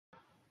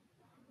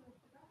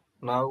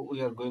Now we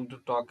are going to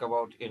talk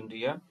about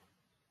India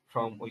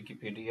from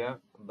Wikipedia,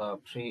 the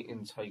free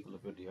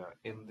encyclopedia.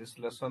 In this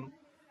lesson,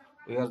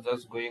 we are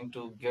just going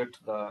to get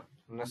the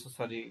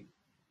necessary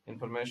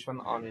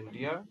information on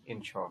India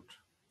in short.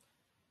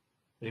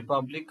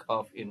 Republic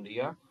of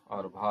India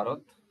or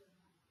Bhārat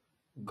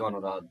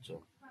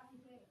Gaṇarājya.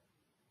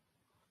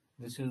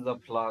 This is the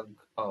flag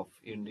of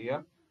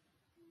India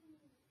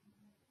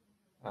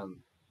and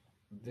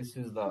this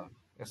is the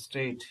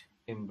state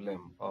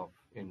emblem of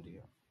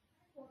India.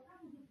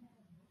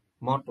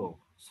 Motto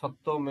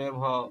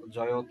Satyameva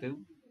Jayate,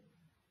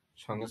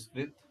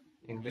 Sanskrit.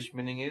 English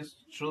meaning is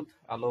truth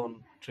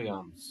alone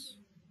triumphs.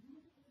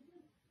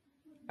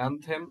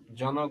 Anthem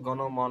Jana,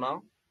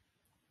 Gana,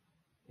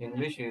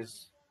 English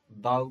is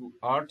thou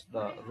art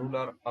the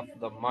ruler of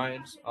the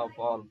minds of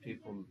all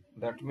people.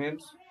 That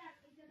means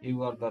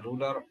you are the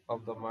ruler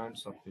of the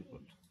minds of people.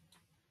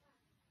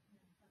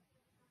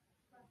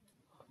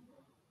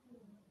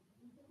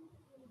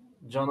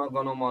 Jana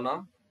Gana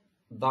Mana,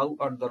 thou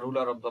art the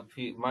ruler of the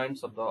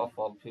minds of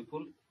all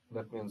people.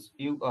 That means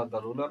you are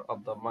the ruler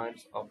of the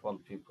minds of all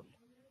people.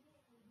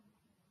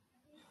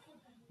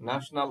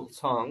 National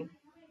song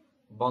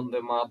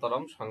Vande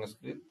Mataram,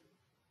 Sanskrit.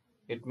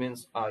 It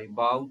means I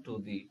bow to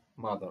the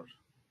mother.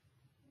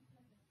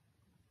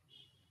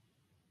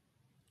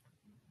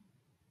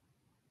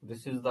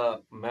 This is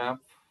the map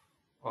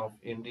of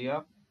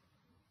India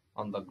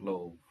on the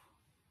globe.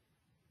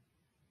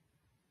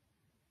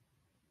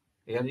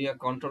 Area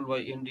controlled by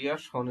India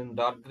shown in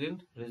dark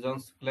green,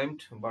 regions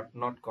claimed but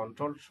not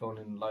controlled shown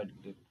in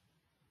light green.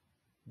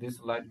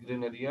 This light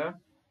green area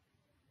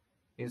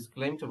is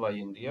claimed by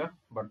India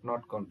but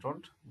not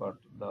controlled, but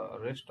the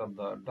rest of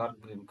the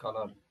dark green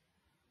color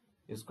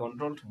is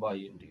controlled by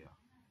India.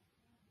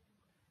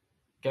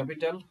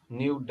 Capital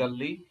New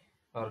Delhi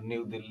or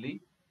New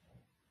Delhi.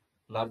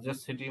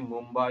 Largest city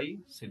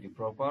Mumbai, city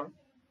proper,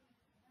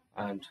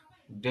 and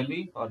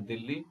Delhi or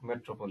Delhi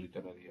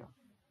metropolitan area.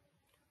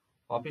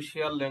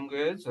 Official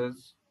language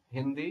is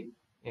Hindi,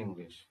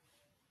 English.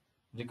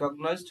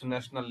 Recognized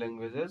national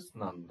languages,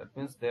 none. That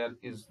means there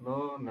is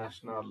no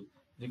national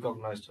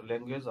recognized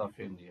language of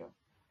India.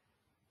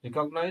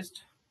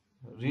 Recognized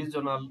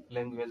regional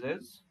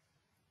languages,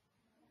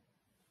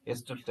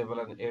 state table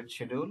and 8th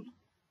schedule.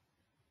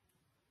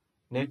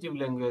 Native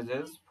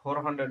languages,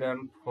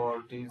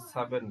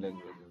 447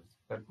 languages.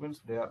 That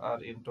means there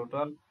are in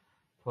total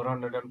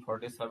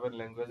 447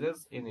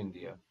 languages in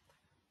India.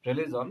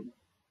 Religion,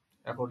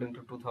 according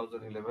to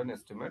 2011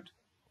 estimate,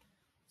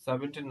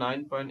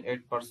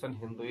 79.8%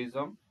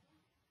 Hinduism,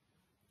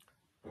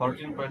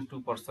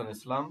 14.2%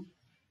 Islam,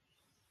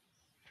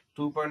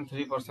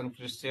 2.3%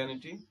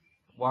 Christianity,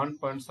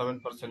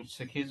 1.7%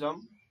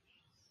 Sikhism,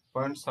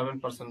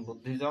 0.7%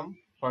 Buddhism,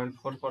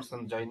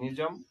 0.4%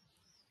 Jainism,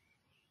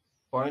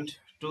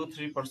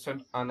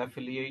 0.23%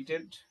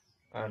 unaffiliated,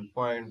 and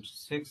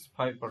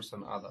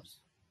 0.65% others.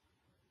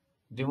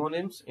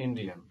 Demonyms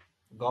Indian.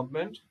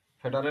 Government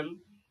Federal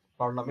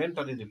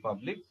Parliamentary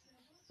Republic.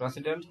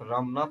 President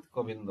Ramnath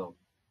Kovind.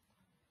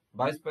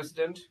 Vice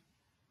President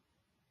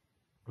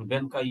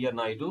Venkaiah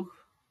Naidu.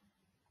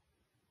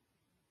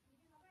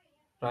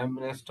 Prime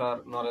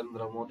Minister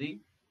Narendra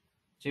Modi.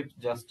 Chief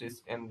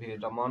Justice N.V.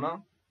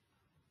 Ramana.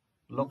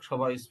 Lok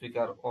Sabha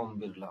Speaker Om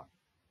Birla.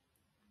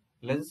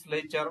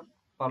 Legislature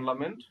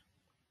Parliament.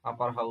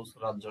 Upper House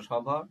Rajya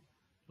Sabha.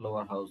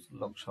 Lower House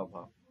Lok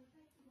Sabha.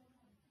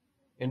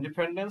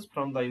 Independence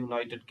from the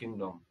United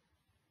Kingdom.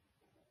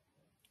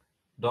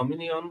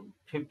 Dominion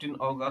 15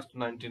 August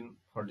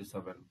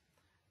 1947.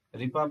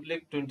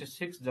 Republic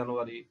 26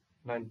 January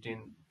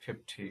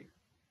 1950.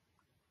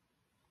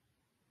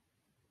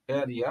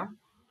 Area.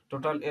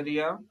 Total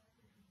area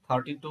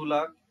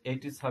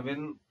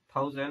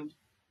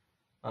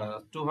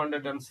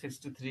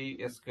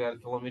 32,87,263 square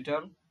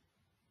kilometer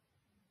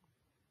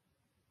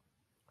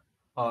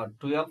or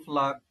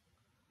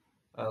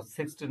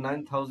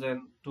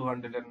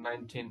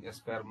 12,69,219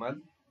 square mile.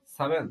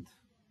 7th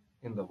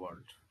in the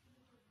world.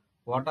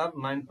 Water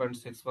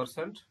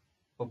 9.6%.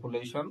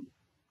 Population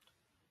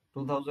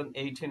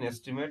 2018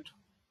 estimate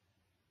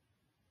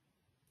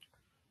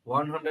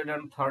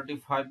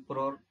 135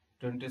 crore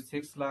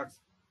 26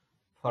 lakhs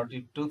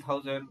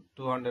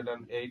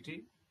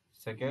 42,280.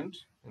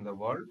 Second in the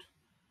world.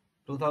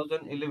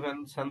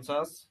 2011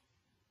 census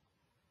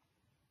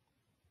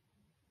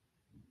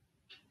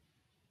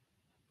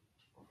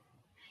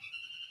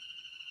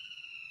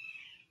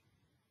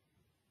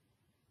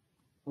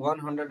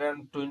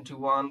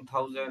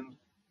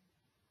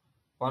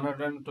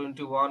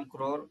 121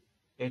 crore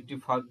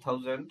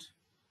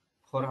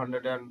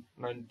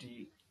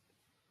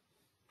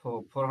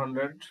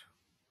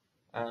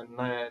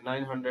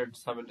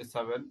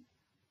 85,490,977.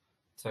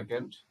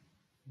 Second,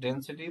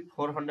 density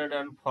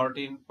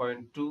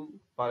 414.2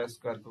 per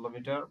square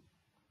kilometer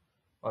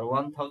or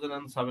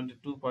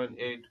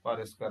 1072.8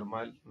 per square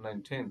mile.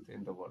 19th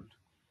in the world.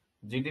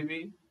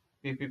 GDP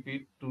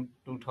PPP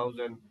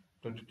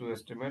 2022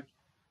 estimate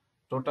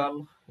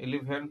total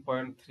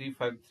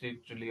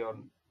 $11.353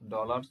 trillion.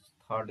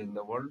 Third in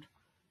the world.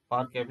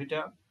 Per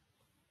capita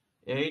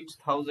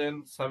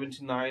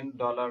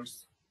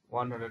 $8,079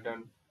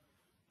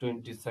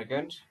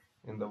 122nd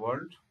in the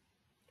world.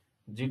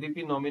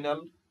 GDP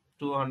nominal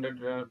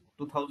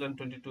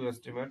 2022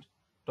 estimate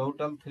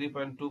total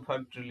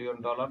 $3.25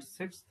 trillion.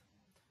 Sixth,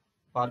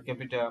 per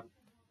capita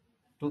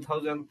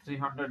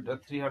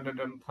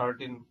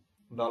 $313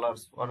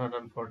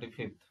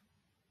 145th.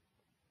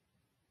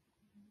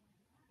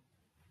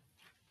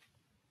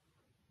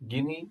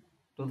 Guinea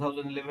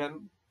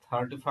 2011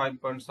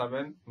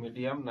 35.7,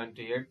 medium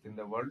 98th in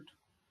the world.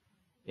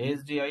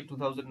 HDI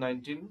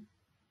 2019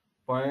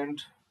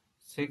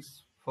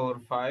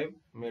 0.645,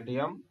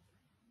 medium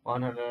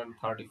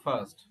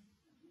 131st.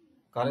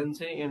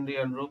 Currency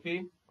Indian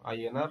rupee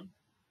INR.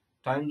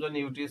 Time zone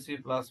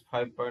UTC plus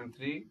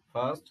 5.3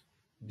 first.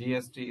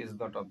 DST is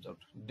not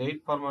observed.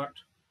 Date format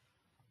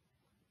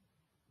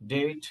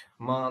date,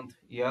 month,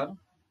 year.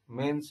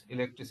 Mains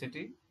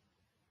electricity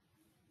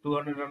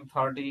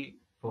 230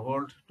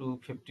 volt to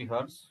 50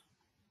 hertz.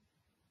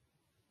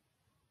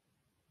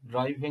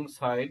 Driving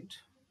side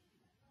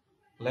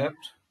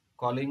left,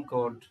 calling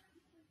code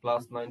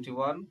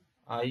 +91,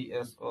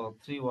 ISO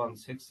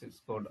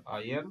 3166 code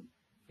IN,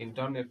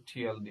 internet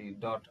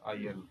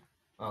TLD.IN,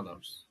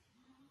 others.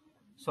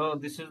 So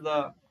this is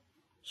the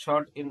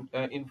short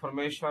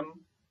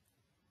information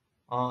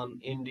on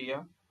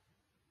India,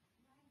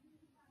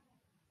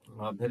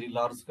 a very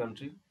large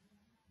country,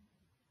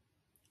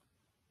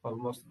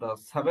 almost the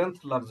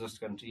 7th largest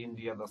country.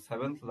 India, the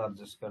 7th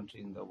largest country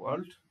in the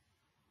world.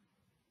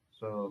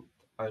 So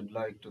I'd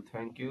like to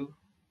thank you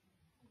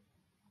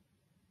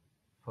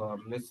for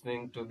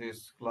listening to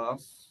this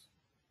class,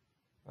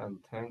 and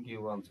thank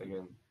you once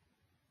again.